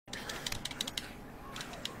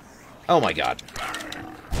Oh my god.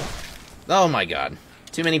 Oh my god.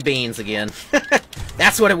 Too many beans again.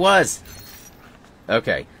 That's what it was!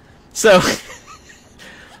 Okay. So,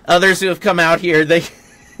 others who have come out here, they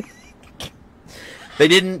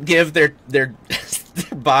didn't give their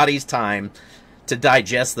bodies time to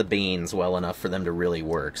digest the beans well enough for them to really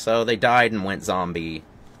work. So they died and went zombie.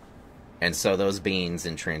 And so those beans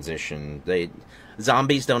in transition,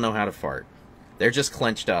 zombies don't know how to fart. They're just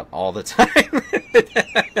clenched up all the time.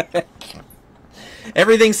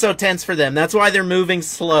 Everything's so tense for them. That's why they're moving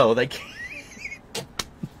slow. They can't.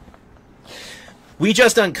 We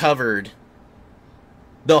just uncovered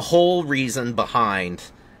the whole reason behind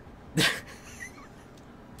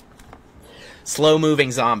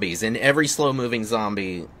slow-moving zombies in every slow-moving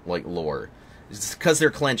zombie like lore. It's because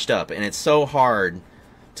they're clenched up, and it's so hard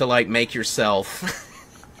to like make yourself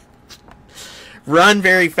run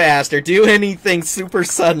very fast or do anything super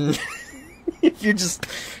sudden if you're just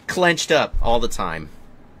clenched up all the time.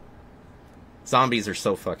 Zombies are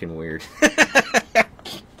so fucking weird.